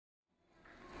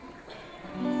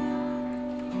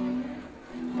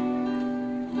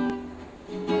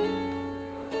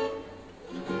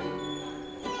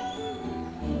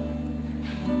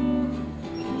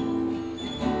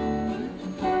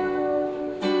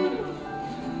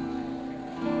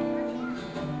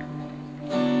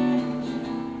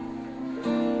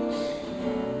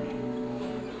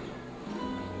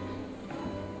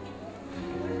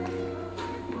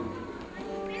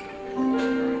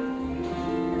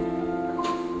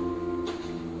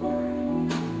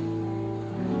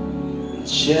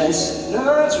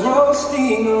Chestnuts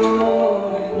roasting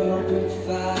on an open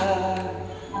fire,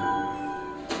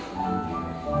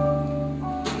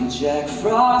 Jack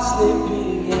Frost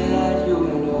nipping at your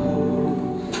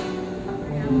nose,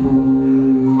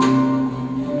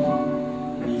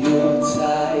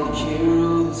 Yuletide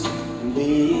carols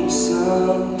being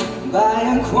sung by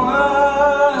a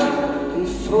choir in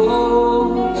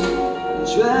folks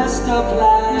dressed up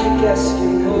like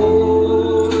Eskimos.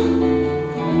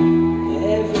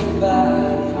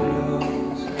 Everybody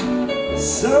knows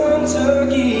some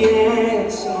turkey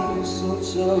and some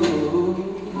mistletoe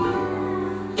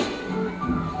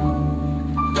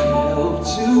help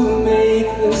to make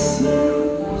the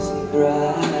season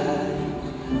bright.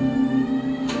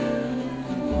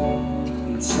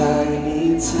 And tiny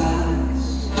tots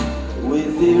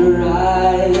with their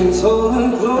eyes all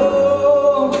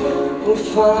aglow will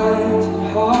find it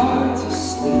hard to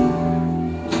sleep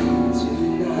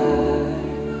tonight.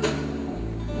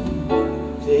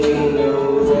 They know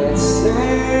that Santa's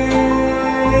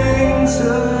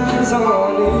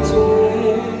on his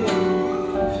way.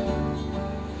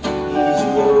 He's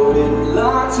loaded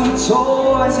lots of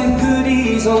toys and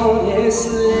goodies on his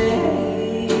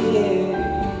sleigh.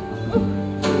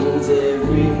 And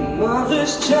every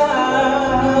mother's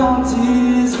child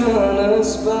is gonna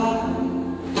spy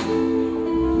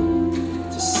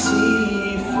to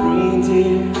see if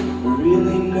reindeer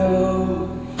really know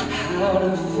how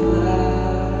to fly.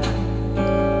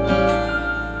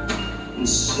 And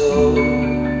so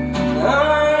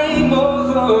I'm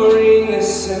offering a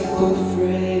simple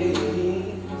phrase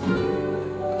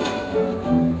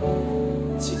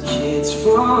to kids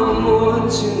from 1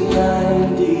 to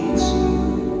 92.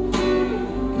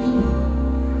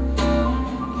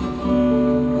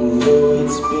 Although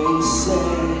it's been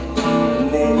said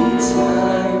many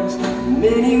times,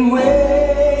 many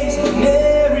ways,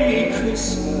 Merry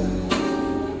Christmas,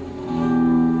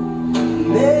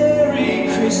 Merry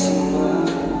Christmas,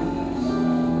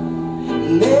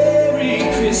 Merry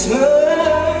Christmas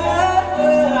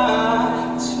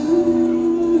to you.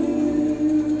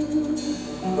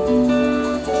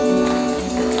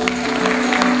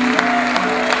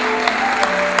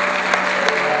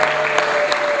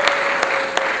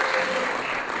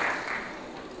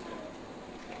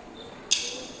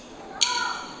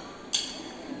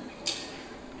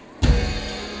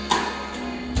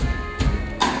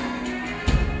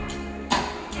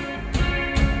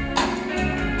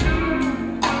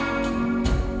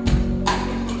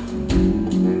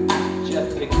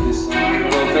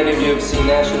 Any of you have seen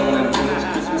National Lampoon's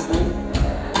Christmas Thing?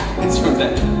 It's from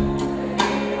that.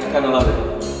 I kind of love it.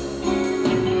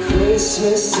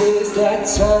 Christmas is that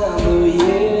time of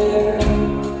year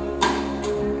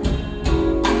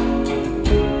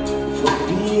for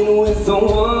being with the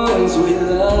ones we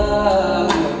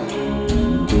love,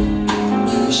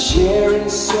 sharing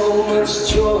so much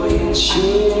joy and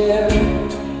cheer.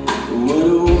 What a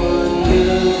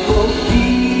wonderful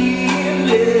feeling,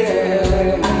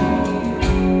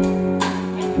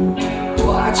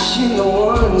 watching the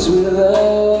ones we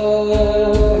love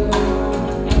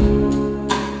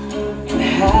and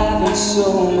having so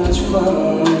much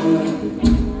fun.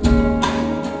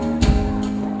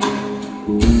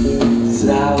 'Cause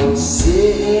I was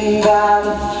sitting by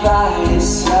the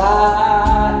fireside,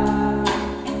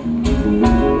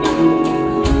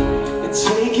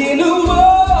 taking a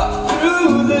walk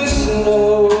through the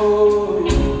snow,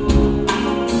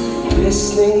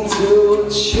 listening to a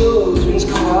children's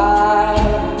choir,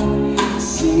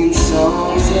 singing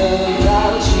songs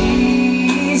about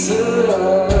Jesus,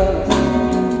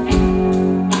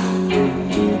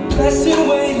 blessed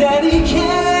way that he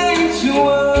came to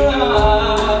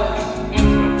us,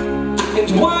 and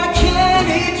why can't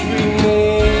it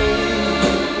remain?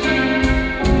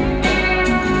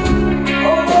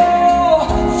 Oh,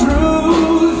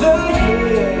 through the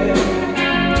year,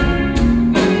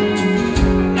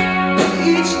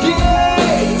 each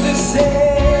day the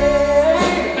same.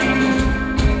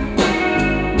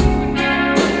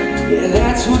 Yeah,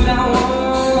 that's what I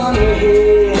want to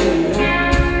hear.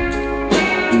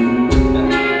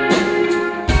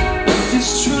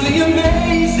 It's truly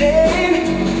amazing.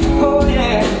 Oh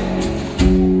yeah,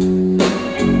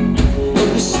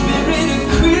 the spirit of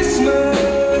Christmas.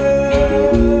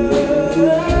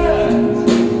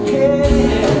 Yeah.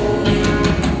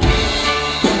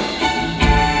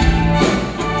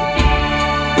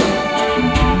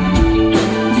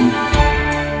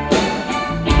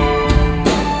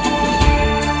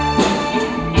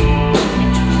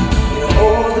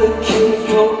 All the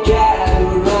kinfolk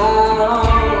gather round,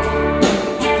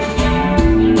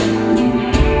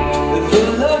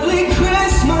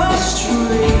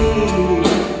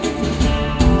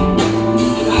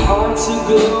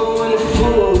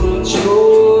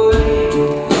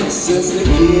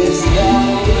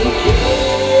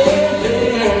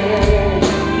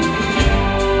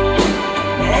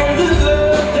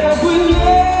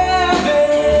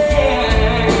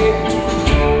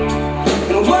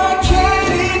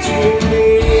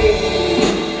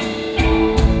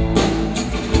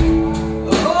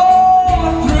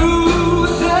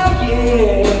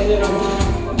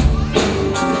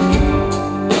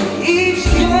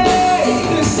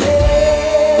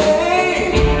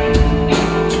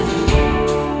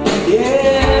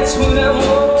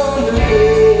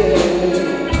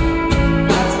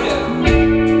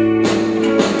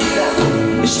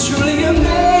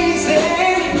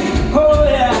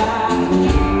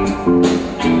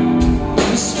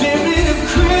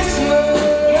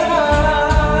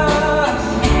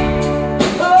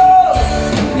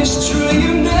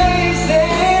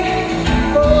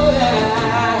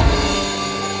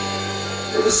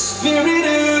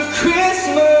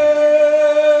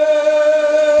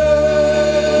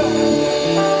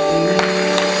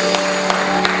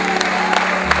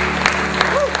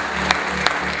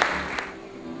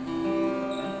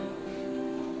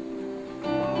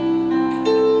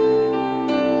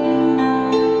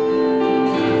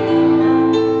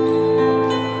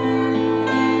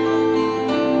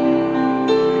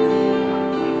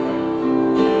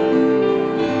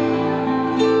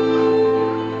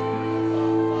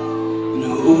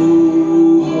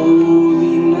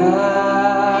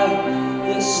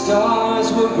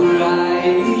 stars were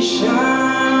brightly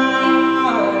shining.